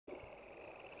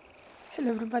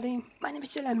Hello everybody, my name is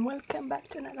Jill and welcome back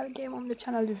to another game on the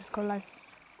channel. This is called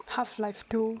Half-Life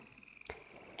 2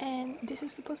 and this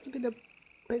is supposed to be the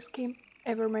best game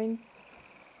ever made.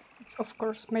 It's of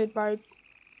course made by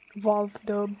Valve,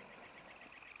 the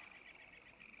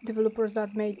developers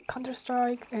that made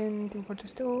Counter-Strike and Team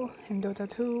Fortress 2 and Dota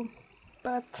 2,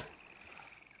 but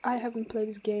I haven't played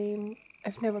this game,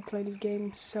 I've never played this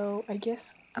game, so I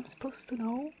guess I'm supposed to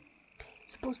know.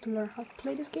 Supposed to learn how to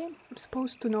play this game. I'm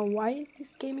supposed to know why this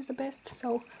game is the best.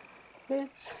 So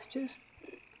let's just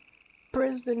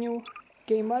press the new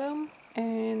game button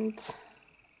and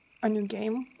a new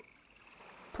game,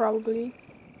 probably,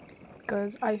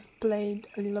 because I've played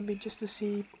a little bit just to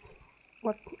see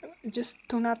what, just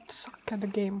to not suck at the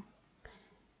game.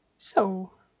 So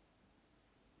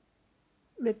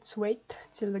let's wait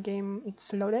till the game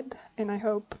is loaded, and I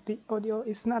hope the audio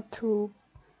is not too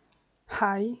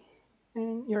high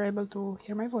and you're able to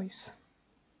hear my voice.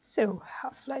 So,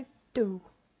 Half-Life 2,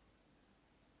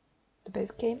 the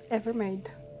best game ever made.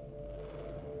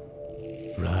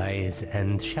 Rise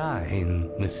and shine,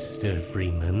 Mr.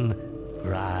 Freeman.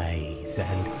 Rise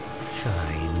and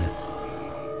shine.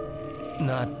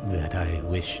 Not that I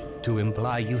wish to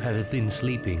imply you have been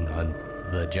sleeping on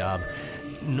the job.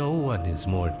 No one is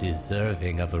more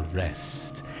deserving of a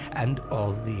rest, and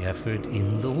all the effort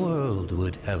in the world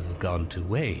would have gone to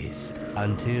waste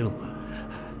until,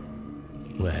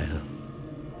 well,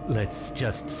 let's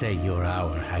just say your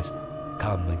hour has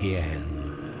come again.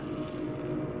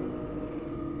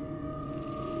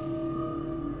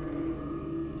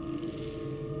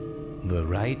 The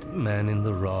right man in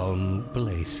the wrong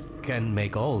place can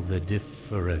make all the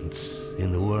difference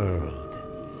in the world.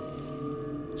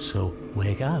 So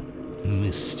wake up,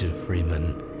 Mr.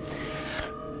 Freeman.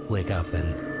 Wake up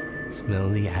and smell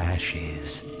the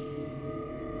ashes.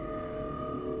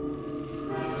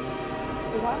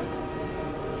 What?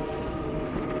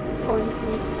 Going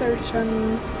to search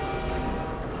on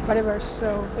whatever,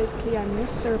 so basically I'm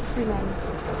Mr. Freeman.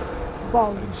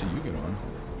 Wow. I didn't see you get on.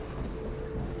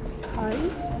 Hi?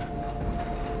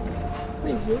 Who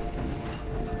is you?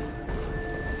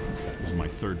 This is my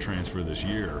third transfer this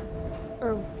year.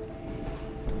 Oh.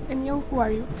 And you, who are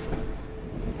you?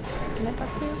 Can I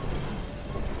talk to you?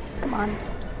 Come on.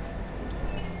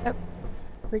 Oh,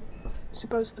 we're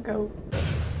supposed to go.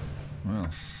 Well,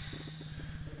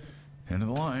 end of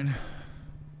the line.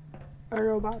 A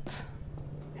robot.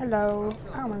 Hello.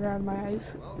 Oh my god, my eyes.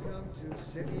 Welcome to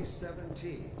City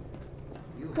 17.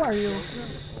 Who are you?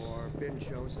 Or been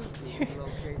chosen to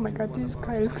relocate Oh my god, to one this of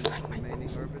guy our looks like my remaining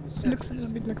urban He looks a centers. little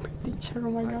bit like my teacher, oh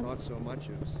my I god. thought so much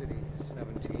of City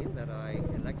 17 that I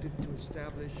elected to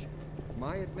establish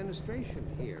my administration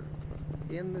here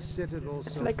in the citadel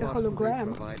It's so like a thoughtfully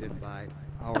hologram. provided by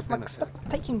our Fuck, stop benefactor.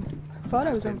 taking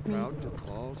photos I've of been me. proud to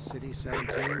call City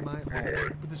 17 my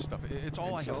home. But this stuff, it's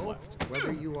all I And have so, left.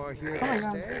 whether you are here Oh my to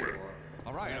God. stay or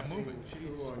All right, I'm moving.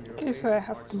 on your Okay, way so I to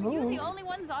have parts to of move. You're the only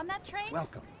ones on that train?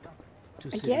 Welcome to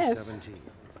I City guess. 17.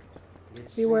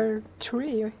 It's We were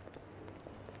 3.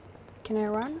 Can I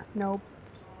run? Nope.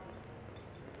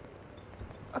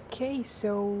 Okay,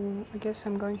 so I guess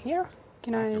I'm going here.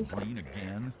 Can Dr. I? Breen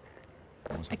again?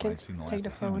 Almost I like can I'd seen the take last the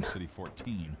of him in phone. City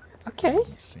 14. Okay.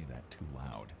 Don't say that too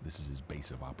loud. This is his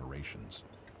base of operations.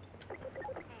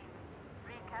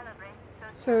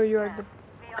 So you are the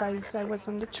guys I was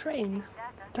on the train.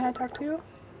 Can I talk to you?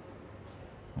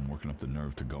 I'm working up the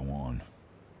nerve to go on.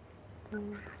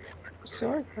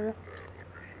 Sorry,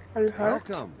 are you hurt?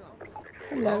 Welcome.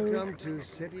 Hello. Welcome to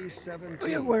City 17.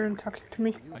 You weren't talking to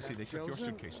me. You I see have they took your chosen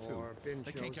suitcase, too. or been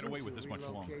They can't get chosen away with to this much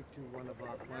longer. relocate to one of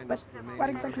our But finest what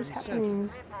remaining exactly is urban happening?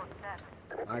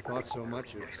 centers. I thought so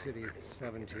much of City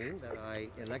 17 that I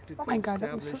elected Oh my to god,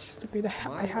 that was so establish stupid.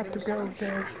 I have to go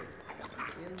there.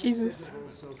 in the Jesus. citadel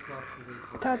so thoughtfully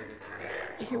Thought provided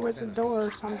by he our was a benefactor. door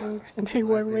or something, and they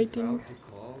were I've been waiting. proud to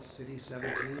call City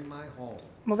 17 my home.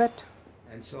 Move it.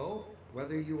 And so,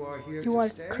 whether you are here You to are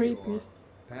stay creepy. or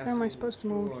Am I passing supposed to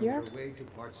through move on here? your way to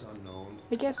parts unknown,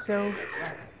 I guess so.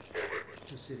 welcome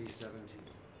to City 17.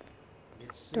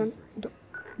 It's Don't safer.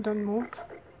 don't move.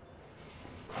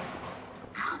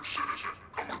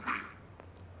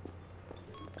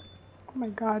 Oh my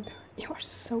god, you are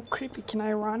so creepy. Can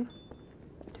I run?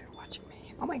 They're watching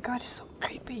me. Oh my god, it's so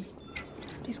creepy.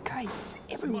 These guys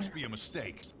This everywhere. must be a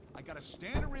mistake. I got a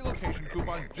standard relocation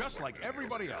coupon just like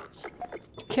everybody else.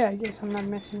 Okay, I guess I'm not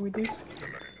messing with these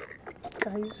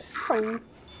guys. So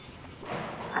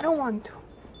I don't want to.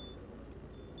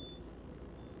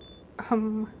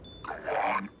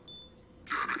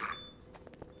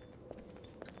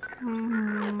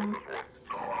 Hmm.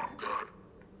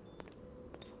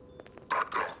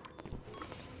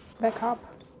 Back up.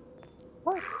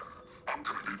 What? I'm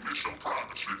gonna need me some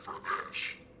privacy for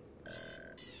this.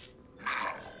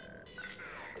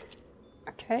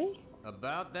 Okay.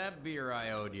 About that beer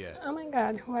I owed you. Oh my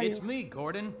god, who are you? It's me,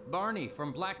 Gordon. Barney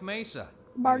from Black Mesa.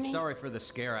 Barney? Sorry for the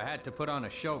scare. I had to put on a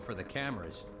show for the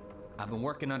cameras. I've been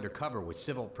working undercover with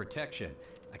civil protection.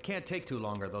 I can't take too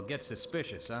long or they'll get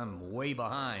suspicious. I'm way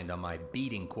behind on my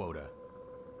beating quota.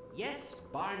 Yes,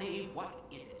 Barney, what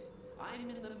is it? I'm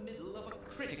in the middle of a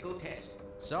critical test.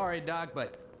 Sorry, Doc,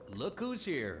 but look who's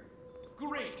here.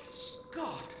 Great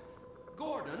Scott!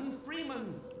 Gordon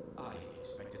Freeman! I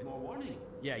expected more warning.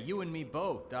 Yeah, you and me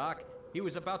both, Doc. He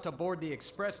was about to board the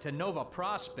express to Nova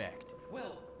Prospect.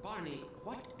 Well, Barney,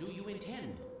 what do you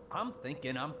intend? I'm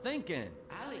thinking.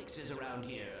 Alex is around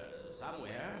here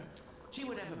somewhere. She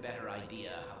would have a better idea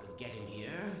how to get him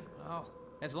here. Oh,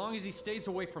 as long as he stays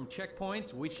away from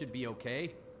checkpoints, we should be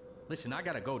okay. Listen, I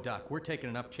gotta go, Doc. We're taking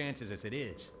enough chances as it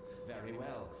is. Very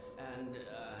well. And,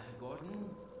 Gordon,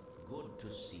 good to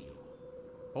see you.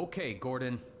 Okay,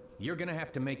 Gordon. You're gonna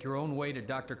have to make your own way to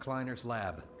Dr. Kleiner's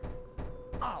lab.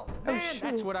 Oh, man,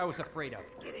 that's what I was afraid of.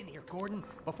 Get in here, Gordon,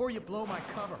 before you blow my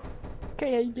cover.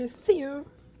 Okay, I just see you.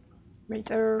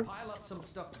 Later. Pile up some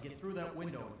stuff to get through that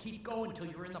window and keep going till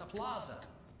you're in the plaza.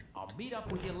 I'll meet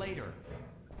up with you later.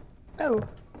 Oh,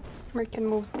 we can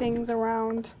move things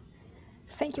around.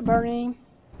 Thank you, Barney.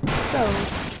 So,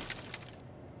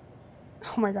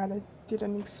 oh my god, I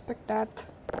didn't expect that.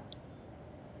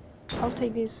 I'll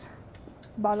take this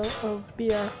bottle of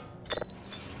beer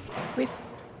with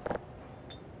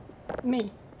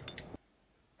me.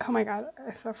 Oh my god,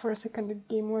 I thought for a second the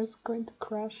game was going to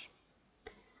crash.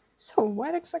 So,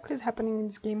 what exactly is happening in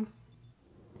this game?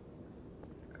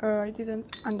 I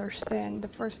didn't understand the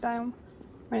first time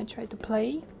when I tried to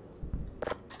play,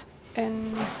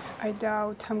 and I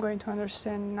doubt I'm going to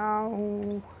understand now.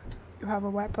 You have a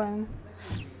weapon.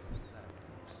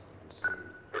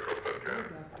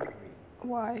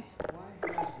 Why?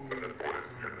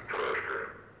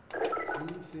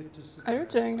 Are you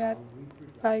doing that,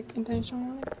 like,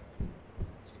 intentionally?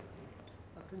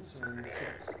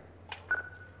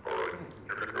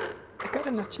 I got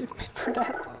an achievement for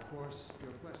that.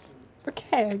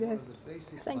 Okay, I guess.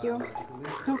 Thank you.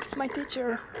 Luke's my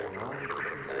teacher.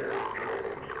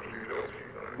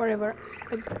 Whatever.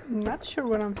 I'm not sure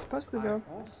what I'm supposed to do.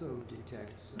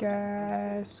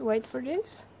 Guess wait for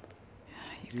this?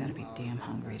 You've got to be damn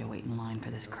hungry to wait in line for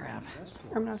this crap.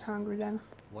 I'm not hungry then.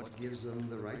 What gives them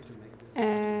the right to make this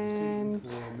And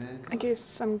decision for mankind? I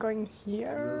guess I'm going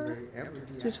here. Will they ever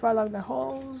be Just follow the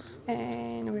holes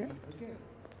and we're... again?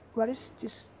 What is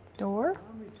this door?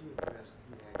 Allow me to address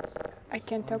the anxiety I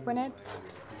can't open it.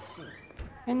 concern.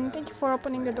 And thank you for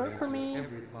opening the door for me.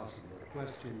 Every possible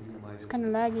question you might It's have kinda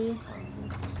laggy.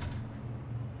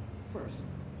 First,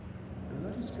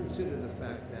 let us consider the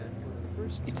fact that for the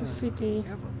first It's a time city.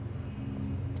 ever,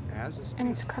 as a And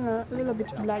it's kinda a little bit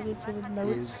laggy to the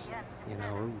loads. is in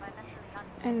our reach.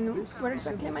 And This where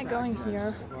exactly am I going simple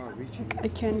here? fact has far-reaching I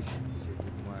can't.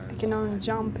 implications. I can only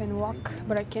jump and walk,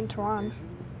 but I can't run. Of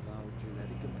our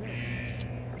genetic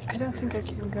impairment. I don't think I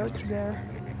can go through there.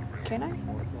 Can I?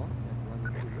 Forethought that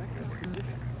run into record.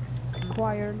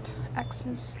 Acquired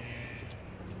access.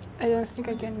 I don't think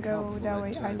I can go that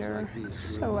way either.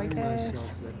 So I guess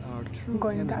I'm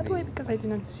going that way because I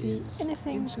didn't see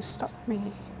anything to stop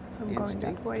me from going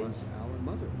that way.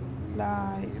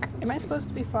 Like, am I supposed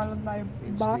to be followed by a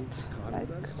bot? Like,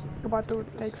 about to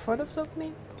take photos of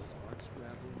me?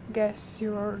 Guess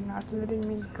you're not letting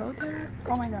me go there?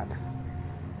 Oh my god.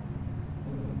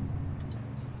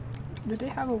 Do they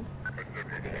have a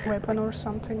weapon or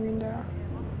something in there?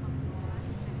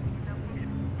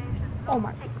 Oh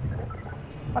my...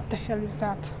 What the hell is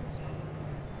that?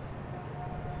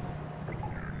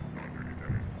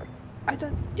 I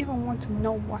don't even want to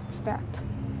know what's that.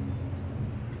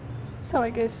 So I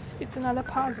guess it's another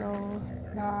puzzle.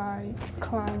 I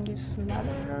climb this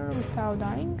ladder without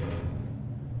dying.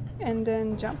 And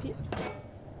then jump here.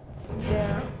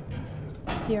 There.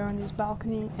 Here on this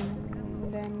balcony.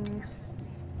 And then...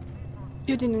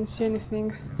 You didn't see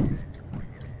anything.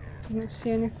 Didn't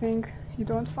see anything. You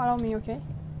don't follow me, okay?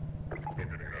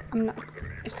 I'm not...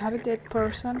 Is that a dead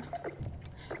person?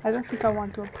 I don't think I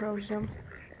want to approach them.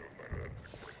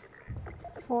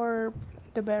 For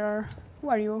the better. Who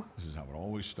are you? This is how it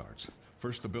always starts.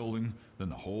 First the building, then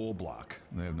the whole block.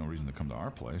 They have no reason to come to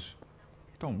our place.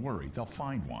 Don't worry, they'll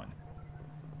find one.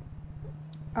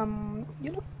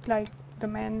 You look like the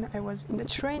man I was in the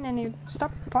train and you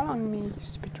stopped following me, you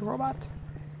stupid robot.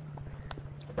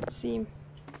 Let's see.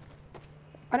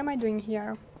 What am I doing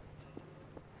here?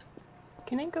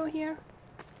 Can I go here?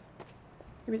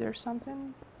 Maybe there's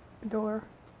something. A door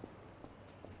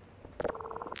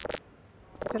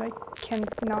that I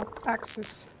cannot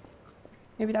access.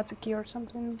 Maybe that's a key or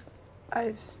something. I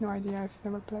have no idea. I've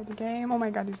never played the game. Oh my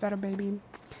god, is that a baby?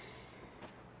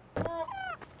 Oh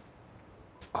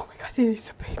my god, it is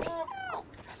a baby. Oh,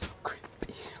 that's so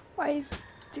creepy. Why is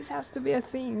this has to be a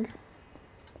thing?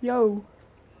 Yo.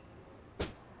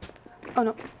 Oh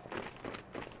no.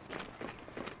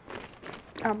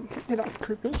 That's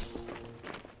creepy.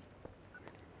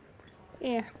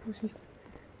 Yeah, pussy.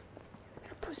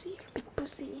 You're a pussy, you're a big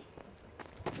pussy.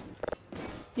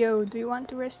 Yo, do you want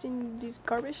to rest in this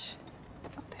garbage?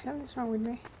 What the hell is wrong with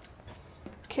me?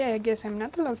 Okay, I guess I'm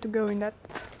not allowed to go in that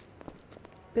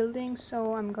building,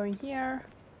 so I'm going here.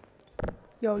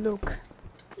 Yo, look.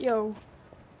 Yo.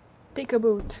 Take a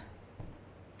boot.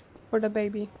 For the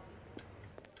baby.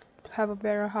 To have a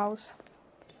better house.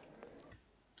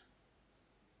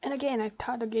 And again, I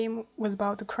thought the game was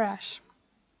about to crash.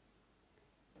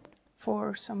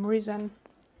 For some reason.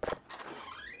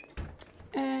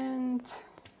 And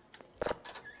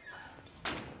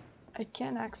I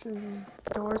can't access this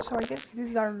door, so I guess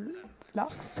these are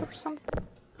locks or something.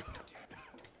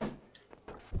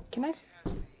 Can I see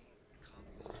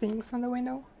things on the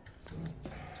window?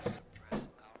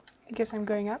 I guess I'm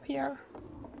going up here.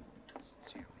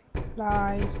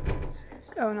 Like,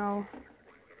 oh no.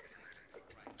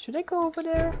 Should I go over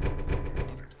there?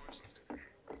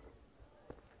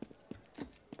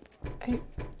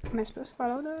 Am I supposed to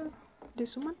follow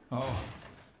this woman? Oh,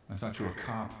 I thought you were a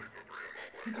cop.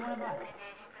 He's one of us.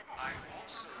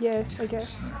 Yes, I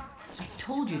guess. I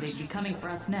told you they'd be coming for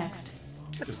us next.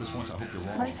 Just this once, I hope you're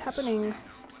wrong. What is happening?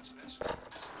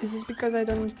 Is this because I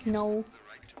don't know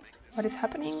what is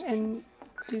happening and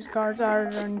these guards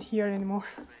aren't here anymore?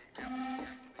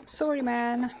 Sorry,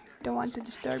 man. Don't want to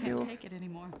disturb you. Can't take it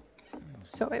anymore.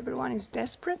 So everyone is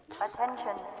desperate?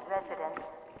 Attention, residents.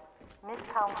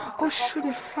 Miscounting. Oh shoot,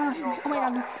 they're following me. Oh my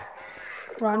god.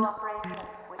 Run.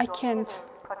 I can't.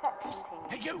 Protection team.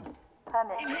 Hey, you!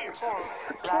 Permit In here!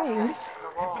 Okay.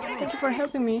 Thank you for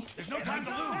helping me. There's no time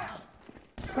to lose!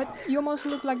 But you almost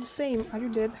look like the same. Are you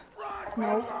dead?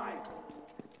 No.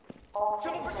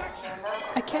 Civil protection!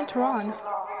 I can't run.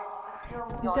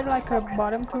 Is there like a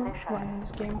bottom to run in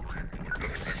this game?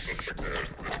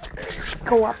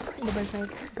 Go up in the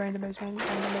basement. Go in the basement. Go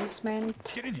in the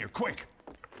basement. Get in here, quick!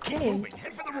 Keep Okay. moving,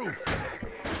 head for the roof!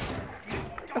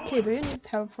 Okay, do you need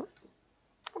help for...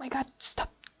 Oh my god,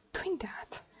 stop doing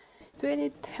that. Do you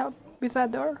need help with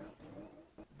that door?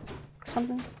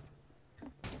 Something?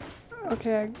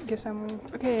 Okay, I guess I'm...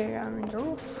 Okay, I'm in the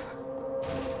roof.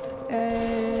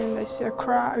 And I see a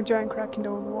giant crack in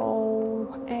the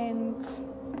wall. And...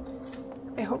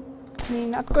 I hope we're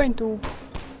not going to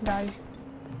die.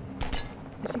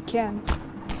 Yes, you can't.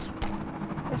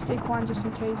 Let's take one just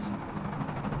in case.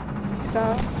 Is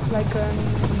that like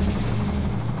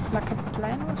a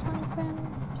plan or something?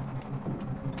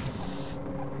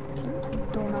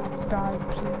 Do not die,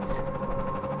 please.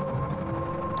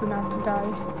 Do not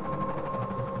die.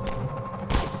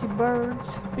 I see birds,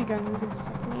 big guns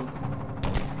exactly.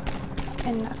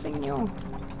 And nothing new.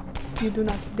 You do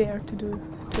not dare to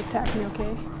attack me,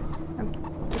 okay? I'm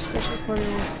too special for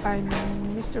you. I'm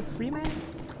Mr. Freeman.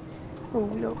 Oh,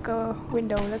 look,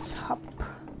 window. Let's hop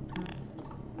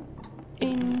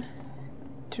in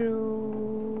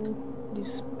through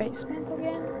this basement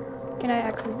again. Can I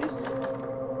access this?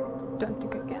 Don't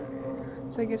think I can.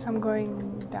 So I guess I'm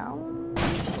going down.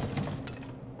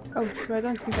 Oh, sure, I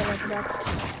don't think I like that.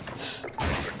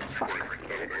 Fuck.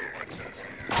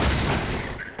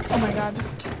 Oh my god.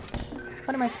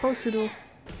 What am I supposed to do?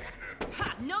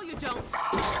 Ha! No, you don't.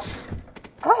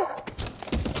 Oh!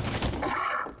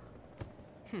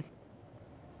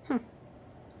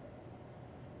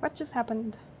 What just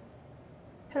happened?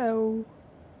 Hello.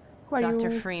 Who are Dr.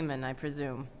 you? Freeman, I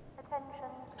presume.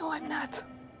 No, I'm not.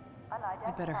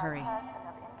 You better hurry.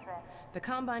 The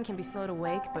Combine can be slow to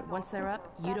wake, but once they're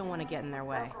up, you don't want to get in their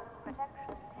way.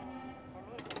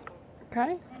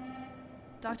 Okay.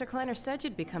 Dr. Kleiner said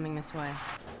you'd be coming this way.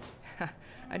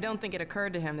 I don't think it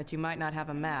occurred to him that you might not have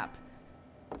a map.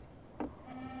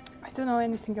 I don't know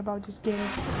anything about this game.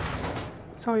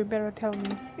 So you better tell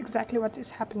me exactly what is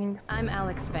happening. I'm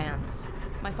Alex Vance.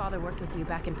 My father worked with you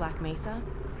back in Black Mesa.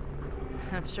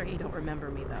 I'm sure you don't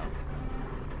remember me, though.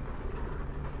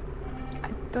 I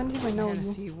don't even know In a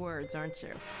you. few words, aren't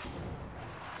you?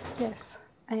 Yes,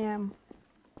 I am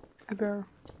a girl,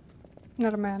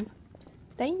 not a man.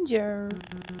 Danger!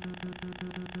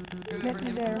 Remember me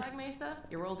him there. from Black Mesa?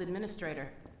 Your old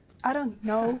administrator. I don't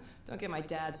know. Don't get my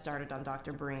dad started on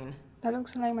Dr. Breen. That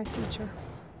looks like my teacher.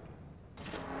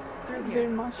 Through doing very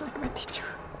here? much like my teacher.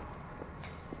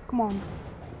 Come on.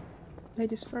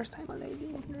 Ladies first, I'm a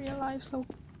lady in real life, so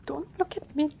don't look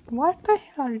at me. What the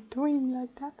hell are you doing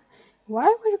like that? Why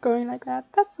were you going like that?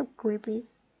 That's so creepy.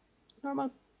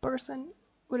 Normal person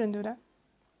wouldn't do that.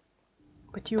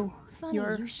 But you, Funny,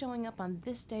 you're... you showing up on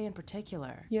this day in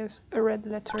particular. Yes, a red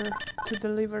letter to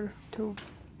deliver to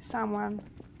someone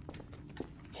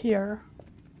here.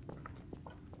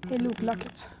 Hey, look, lock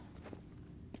it.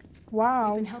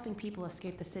 Wow. We've been helping people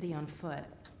escape the city on foot.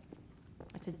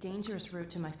 It's a dangerous route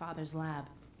to my father's lab,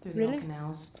 through the Really? old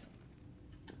canals.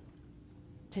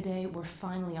 Today, we're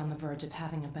finally on the verge of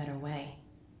having a better way.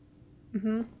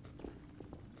 Mm-hmm.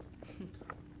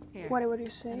 Here, Whatever you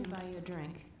let say. me buy you a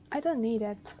drink. I don't need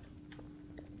it.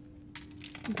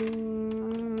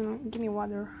 Give me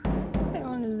water. I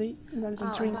only want to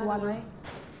drink and by water. the way,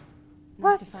 What?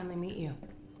 nice to finally meet you.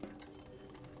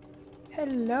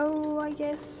 Hello, I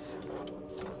guess.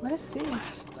 What is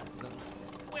this?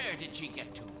 Where did she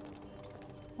get to?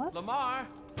 What? Lamar,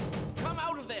 come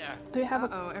out of there! Do you have a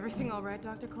Uh-oh, everything all right,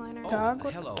 Dr. Kleiner? dog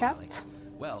or hello, cat? Alex.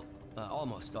 Well,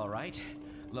 almost all right.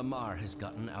 Lamar has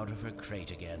gotten out of her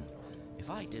crate again. If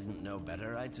I didn't know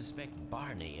better, I'd suspect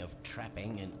Barney of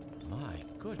trapping and... My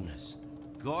goodness.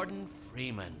 Gordon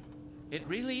Freeman. It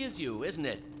really is you, isn't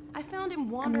it? I found him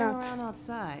wandering not. around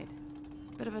outside.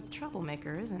 Bit of a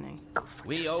troublemaker, isn't he?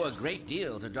 We owe a great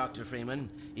deal to Dr. Freeman,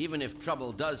 even if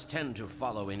trouble does tend to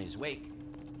follow in his wake.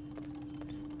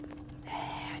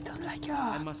 I don't like you.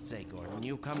 I must say, Gordon,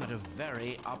 you come at a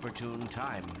very opportune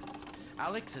time.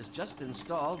 Alex has just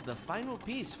installed the final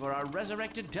piece for our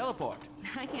resurrected teleport.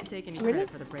 I can't take any Really? credit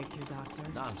for the breakthrough, Doctor.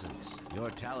 Nonsense. Your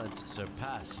talents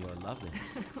surpass your loveliness.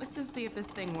 Let's just see if this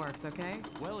thing works, okay?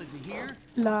 Well, is he here?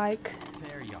 Like,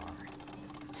 There you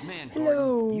are. Man,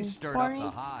 Hello, Gordon, you stirred Barney.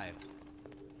 up the hive.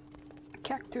 a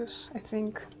cactus, I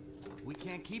think. We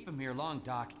can't keep him here long,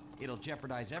 Doc. It'll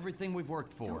jeopardize everything we've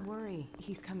worked for. Don't worry,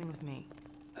 he's coming with me.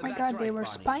 Oh my That's god, they right, were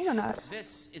Barney. spying on us.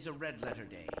 This is a red letter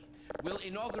day. We'll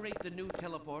inaugurate the new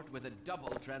teleport with a double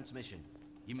transmission.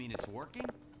 You mean it's working?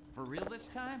 For real this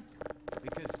time?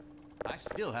 Because I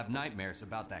still have nightmares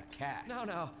about that cat.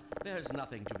 No, there's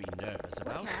nothing to be nervous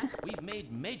about. We've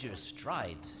made major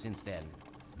strides since then.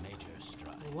 Major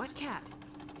strides. What cat?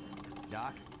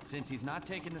 Doc, since he's not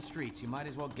taking the streets, you might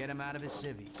as well get him out of his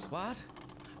civvies. What?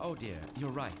 Oh dear,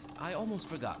 you're right. I almost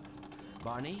forgot.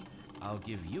 Barney, I'll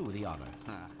give you the honor.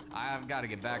 Huh, I've got to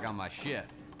get back on my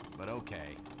shift, but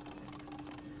okay.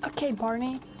 Okay,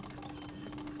 Barney.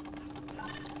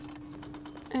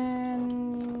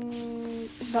 And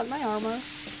is that my armor?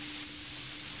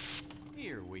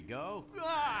 Here we go.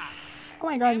 Oh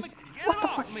my god, Damn it, get what the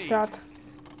off fuck me. is that?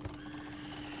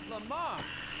 Lamar,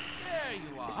 there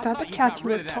you are. Is I that thought the you cat got you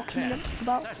rid were of that talking pest.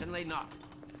 about? Certainly not.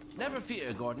 Never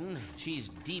fear, Gordon. She's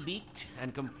de-beaked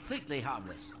and completely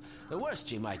harmless. The worst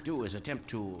she might do is attempt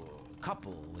to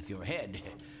couple with your head,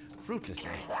 fruitlessly.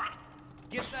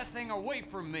 Get that thing away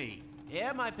from me.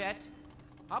 Here, my pet.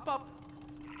 Up.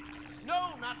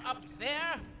 No, not up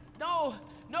there. No.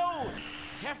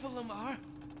 Careful, Lamar.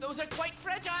 Those are quite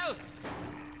fragile.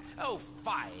 Oh,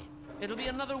 fie. It'll be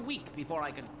another week before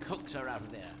I can coax her out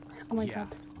of there. Oh my Yeah,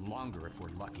 god. longer if we're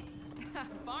lucky.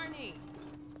 Barney,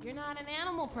 you're not an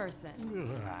animal person.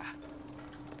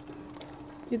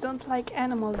 You don't like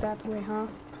animals that way, huh?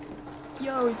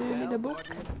 Yo, do you need a book?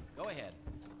 Gordon, go ahead.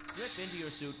 Slip into your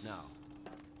suit now.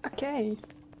 Okay.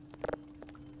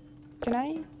 Can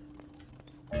I?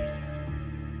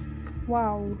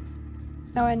 Wow.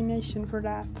 No animation for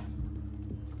that.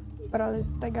 But at least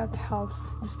I got health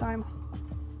this time.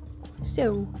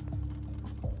 So,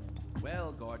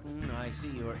 Well, Gordon, I see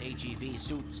your HEV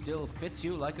suit still fits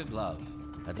you like a glove.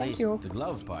 At Thank least you. the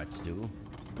glove parts do.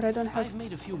 but I don't have I've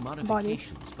made a few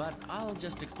modifications, but I'll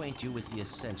just acquaint you with the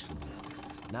essentials.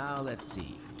 Now, let's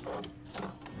see.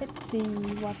 Let's see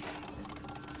what.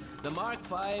 The Mark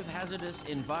V hazardous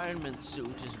environment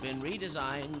suit has been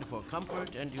redesigned for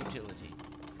comfort and utility.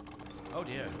 Oh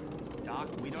dear. Doc,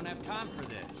 we don't have time for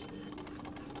this.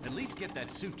 At least get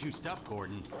that suit juiced up,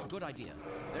 Gordon. Good idea.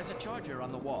 There's a charger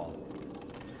on the wall.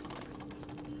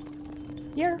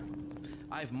 Here.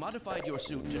 I've modified your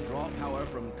suit to draw power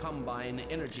from Combine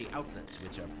energy outlets,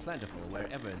 which are plentiful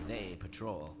wherever they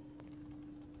patrol.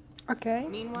 Okay.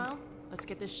 Meanwhile, let's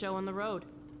get this show on the road.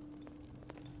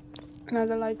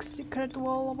 Another like secret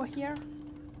wall over here?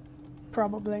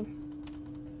 Probably.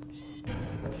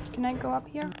 Can I go up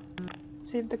here?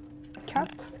 Save the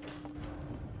cat?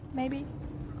 Maybe?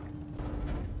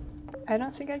 I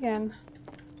don't think I can.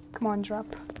 Come on, drop.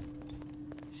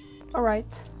 Alright.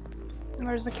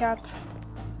 Where's the cat?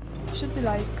 Should be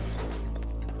like...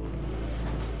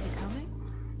 You coming?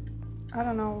 I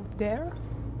don't know, there?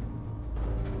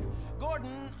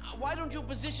 Gordon, why don't you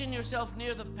position yourself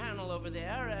near the panel over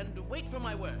there and wait for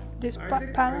my word? This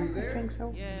Isaac, panel? are you I there? think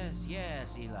so. Yes,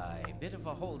 yes, Eli. Bit of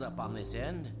a holdup on this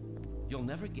end. You'll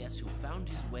never guess who found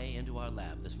his way into our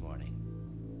lab this morning.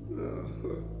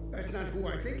 That's not who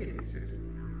I think it is it?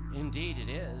 Indeed it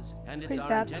is, and it's Who's our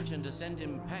that? intention to send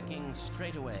him packing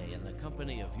straight away in the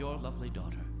company of your lovely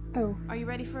daughter. Oh, Are you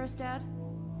ready for us, Dad?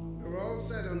 We're all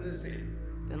set on this end.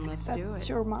 Then let's do that's it.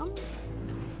 your mom?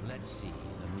 Let's see.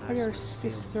 Or your The master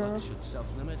scale sister. flux should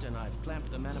self-limit, and I've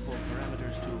clamped the manifold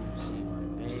parameters to C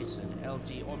by base and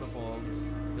LT orbifold,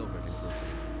 Hilbert inclusive.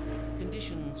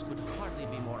 Conditions could hardly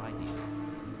be more ideal.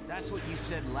 That's what you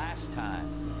said last time.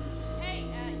 Hey,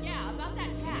 yeah, about that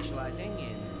cat. Initializing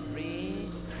in 3,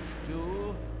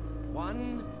 2,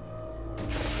 1.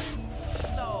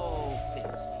 No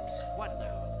fiddlesticks. What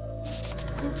now?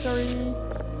 I'm sorry.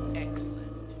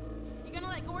 Excellent. You gonna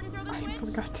let Gordon throw the I switch?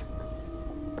 forgot.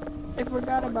 I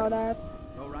forgot about that.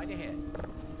 Go right ahead.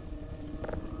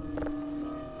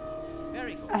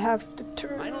 Very good. I have to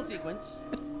turn Final sequence.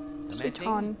 switch Commencing.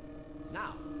 on.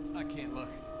 Now. I can't look.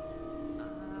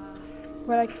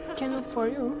 But I can look for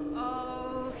you.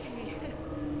 Okay.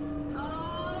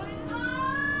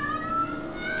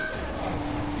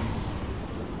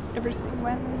 Everything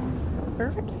went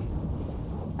perfectly.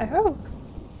 I hope.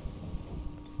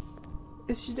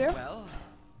 Is she there? Well,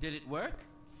 did it work?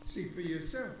 See for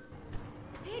yourself.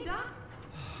 Hey, Doc.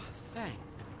 Thank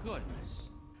goodness.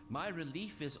 My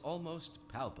relief is almost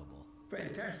palpable.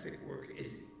 Fantastic work,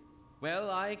 Izzy.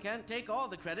 Well, I can't take all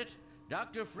the credit.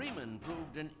 Dr. Freeman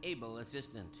proved an able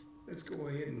assistant. Let's go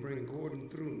ahead and bring Gordon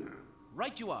through now.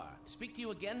 Right you are. Speak to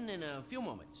you again in a few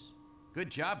moments. Good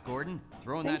job, Gordon.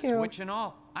 Throwing Thank that you. switch and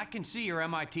all. I can see your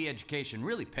MIT education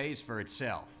really pays for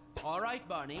itself. All right,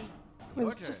 Barney. It Your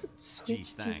was turn. just a switch. Gee,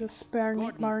 Jesus, thanks.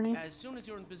 Barney. Gordon, as soon as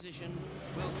you're in position,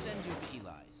 we'll send you to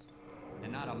Eli's.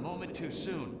 And not a moment too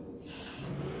soon.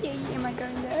 Yay, am I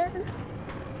going there?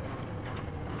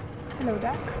 Hello,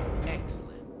 Doc.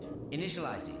 Excellent.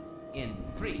 Initializing in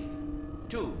 3,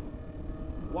 2,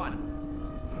 1.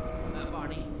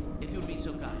 Barney, if you'd be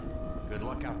so kind. Good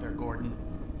luck out there, Gordon.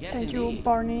 Yes, Thank indeed. you,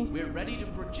 Barney. We're ready to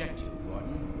project you,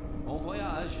 Gordon. Bon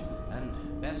voyage,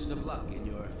 and best of luck in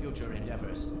your future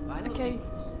endeavors. Final Okay.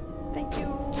 sequence. Thank you.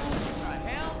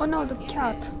 Hell Oh no, the is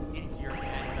cat. it? It's your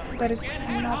hand. That is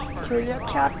not really a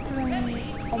cat.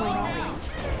 Oh my god.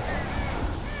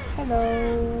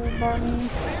 Hello, Barney.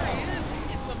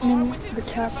 I mean, the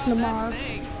cat, Lamar.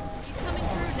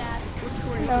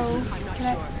 Hello. Can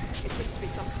I?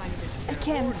 I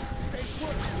can't.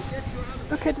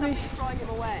 Look at me.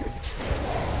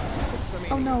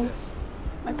 Oh no.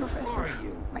 My Who are professor.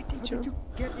 you? My How teacher. did you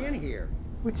get in here?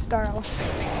 With style.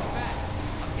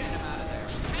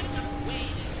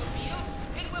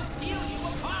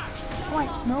 What?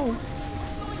 No.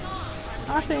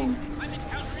 Nothing.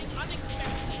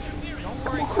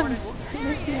 Come on.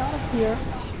 Get me out of here.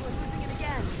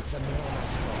 The man I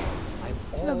saw. I'm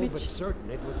Hello, all but bitch. certain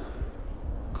it was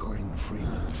Gordon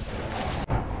Freeman.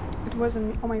 It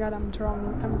wasn't. Oh my god, I'm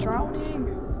drowning. I'm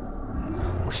drowning.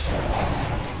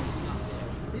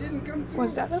 He didn't come through.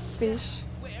 Was that a fish?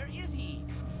 Where is he?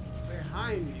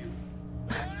 Behind you.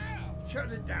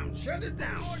 Shut it down. Shut it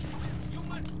down. You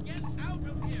must get out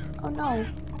of here. Oh no.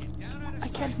 Get down out of I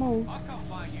can't move. I'll come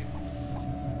find you.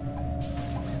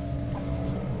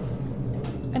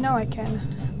 I know I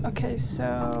can. Okay,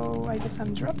 so I guess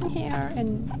I'm dropping here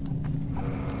and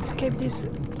escape these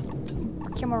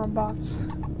camera bots.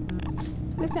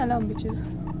 Leave me alone, bitches.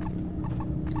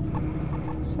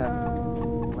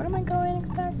 So, where am I going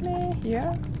exactly?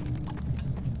 Here?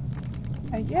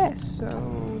 I guess. So,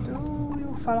 do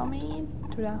you follow me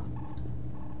to the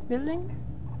building?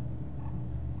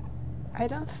 I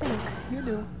don't think you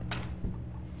do.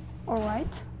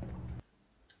 Alright.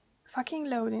 Fucking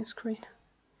loading screen.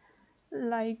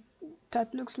 Like,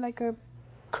 that looks like a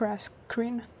crash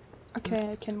screen.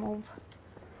 Okay, I can move.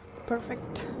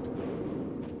 Perfect.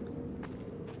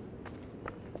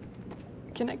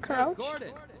 Can I crouch?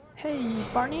 Gordon! Hey,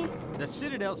 Barney. The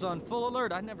Citadel's on full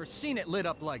alert. I've never seen it lit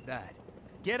up like that.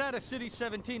 Get out of City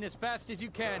 17 as fast as you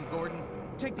can, Gordon.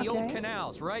 Take the old Okay.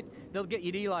 canals, right? They'll get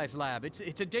you to Eli's lab. It's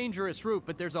a dangerous route,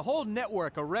 but there's a whole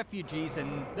network of refugees,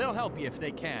 and they'll help you if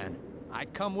they can.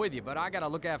 I'd come with you, but I gotta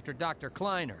look after Dr.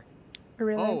 Kleiner.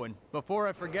 Really? Oh, and before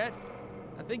I forget,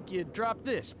 I think you dropped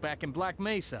this back in Black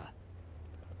Mesa.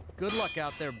 Good luck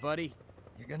out there, buddy.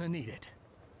 You're gonna need it.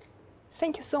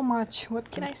 Thank you so much. What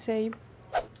can I say?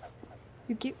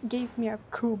 You gave me a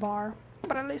crowbar,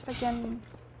 but at least I can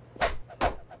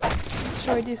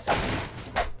destroy this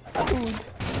food.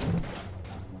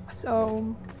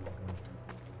 So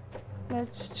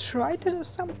let's try to do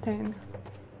something.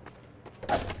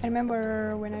 I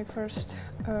remember when I first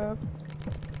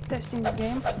testing the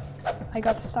game, I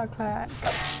got stuck like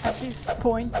at this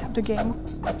point of the game.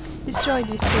 Destroy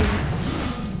this thing.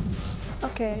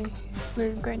 Okay,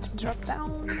 we're going to drop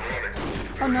down.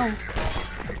 Oh no!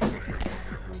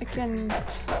 I can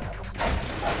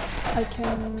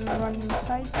run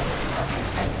inside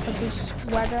of this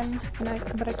wagon, but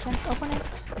I can't open it.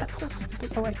 That's so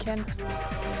stupid. Oh, I can.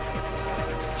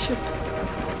 Shoot.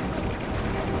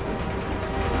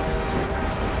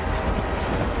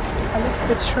 At least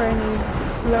the train is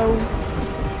slow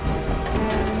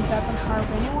and doesn't harm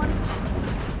anyone.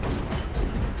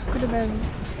 Could have been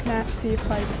nasty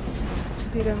if I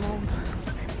didn't move.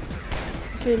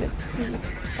 Okay, let's see.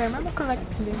 If I remember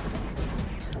correctly,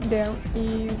 there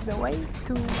is a way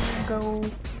to go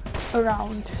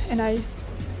around, and I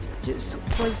just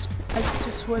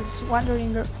was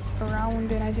wandering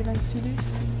around and I didn't see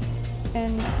this,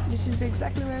 and this is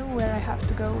exactly where I have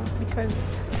to go, because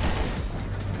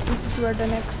this is where the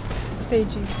next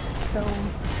stage is. So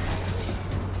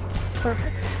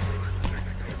perfect.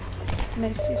 And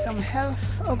I see some health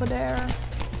over there.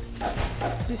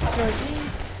 Destroy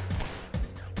these.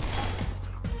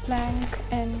 Plank,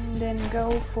 and then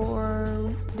go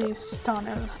for this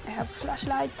tunnel. I have a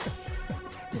flashlight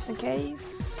just in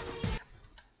case.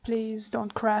 Please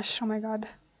don't crash. Oh my god,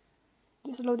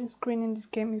 this loading screen in this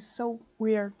game is so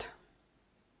weird,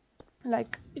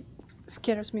 like it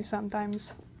scares me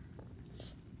sometimes.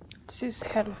 This is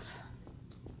health.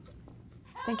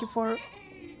 Thank you for...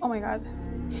 oh my god.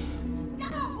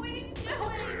 Stop! We didn't do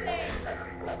anything!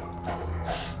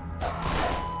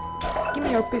 Give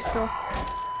me your pistol.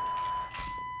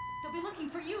 They'll be looking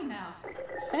for you now.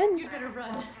 And You'd better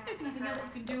run. There's nothing else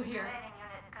you can do here.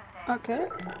 okay,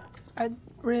 I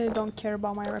really don't care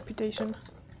about my reputation.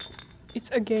 It's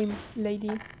a game,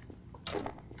 lady.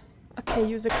 Okay,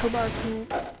 use a crowbar to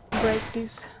break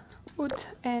this wood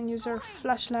and use your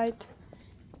flashlight.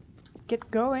 Get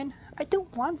going. I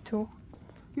don't want to.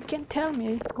 You can tell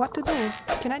me what to do.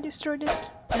 Can I destroy this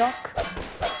lock?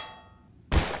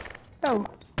 Oh.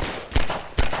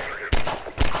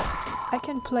 I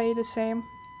can play the same.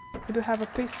 I do have a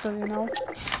pistol, you know.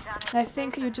 I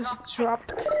think you just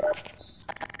dropped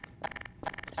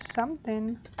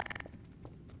something.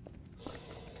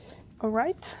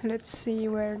 Alright, let's see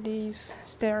where these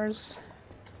stairs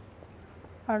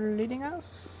are leading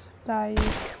us. Like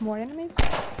more enemies?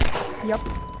 Yup.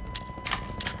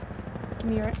 Give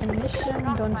me your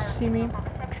ammunition, don't see me.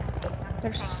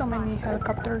 There's so many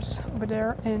helicopters over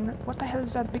there, and what the hell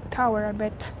is that big tower? I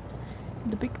bet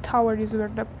the big tower is where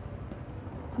the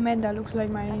man that looks like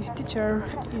my teacher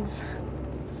is.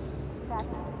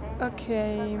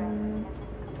 Okay,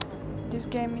 this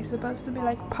game is supposed to be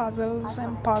like puzzles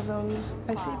and puzzles.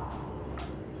 I see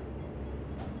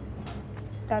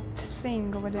that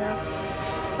thing over there.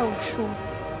 Oh, sure.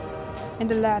 And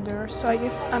the ladder. So I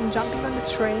guess I'm jumping on the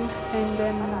train and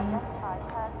then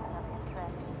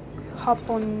hop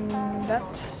on that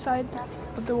side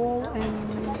of the wall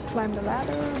and climb the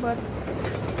ladder, but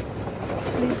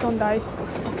please don't die.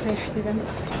 Okay, I didn't.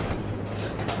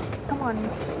 Come on,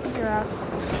 give your ass.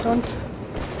 Don't.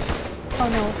 Oh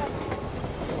no.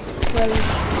 Well,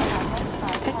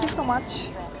 thank you so much.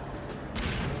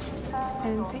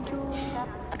 And thank you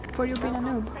for you being a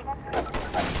noob.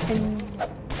 And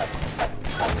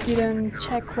didn't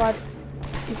check what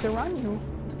is around you.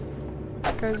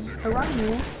 Because around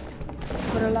you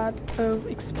were a lot of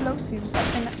explosives,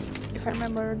 and if I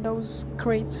remember, those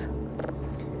crates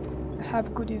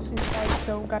have goodies inside,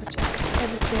 so gotta check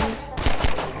everything.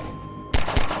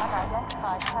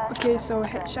 Okay, so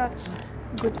headshots,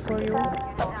 good for you.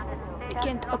 I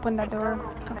can't open that door,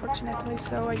 unfortunately,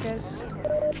 so I guess...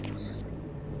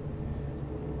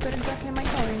 where exactly am I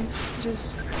going?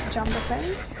 Just jump the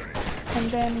fence,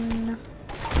 and then...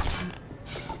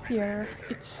 here,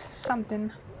 it's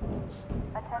something.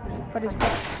 What is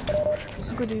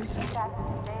that? Goodies.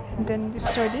 And then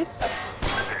destroy this.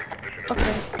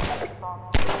 Okay.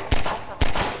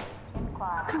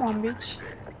 Come on, bitch.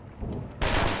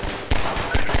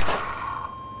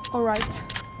 Alright.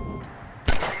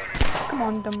 Come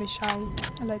on, don't be shy,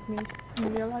 like me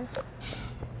in real life.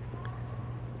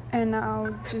 And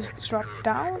I'll just drop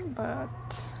down, but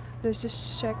let's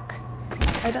just check.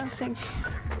 I don't think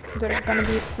there's gonna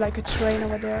be like a train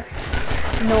over there.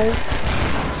 No.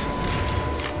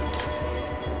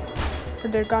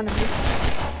 But they're gonna be.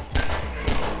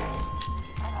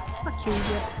 Fuck you,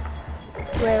 idiot.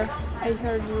 Where? I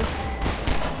heard you.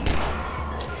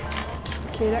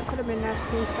 Okay, that could have been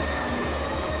nasty.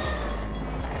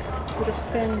 would have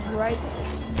stand right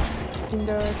in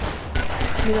the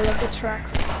middle of the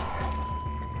tracks.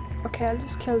 Okay, I'll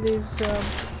just kill these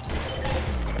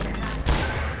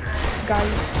guys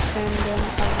and then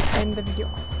I'll end the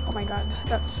video. Oh my god,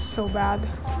 that's so bad.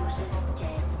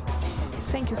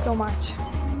 Thank you so much.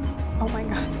 Oh my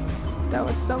god, that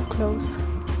was so close.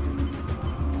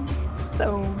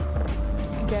 So,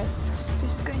 I guess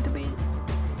this is going to be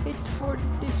it for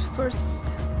this first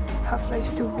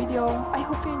Half-Life 2 video. I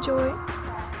hope you enjoy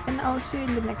and I'll see you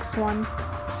in the next one.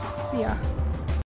 See ya.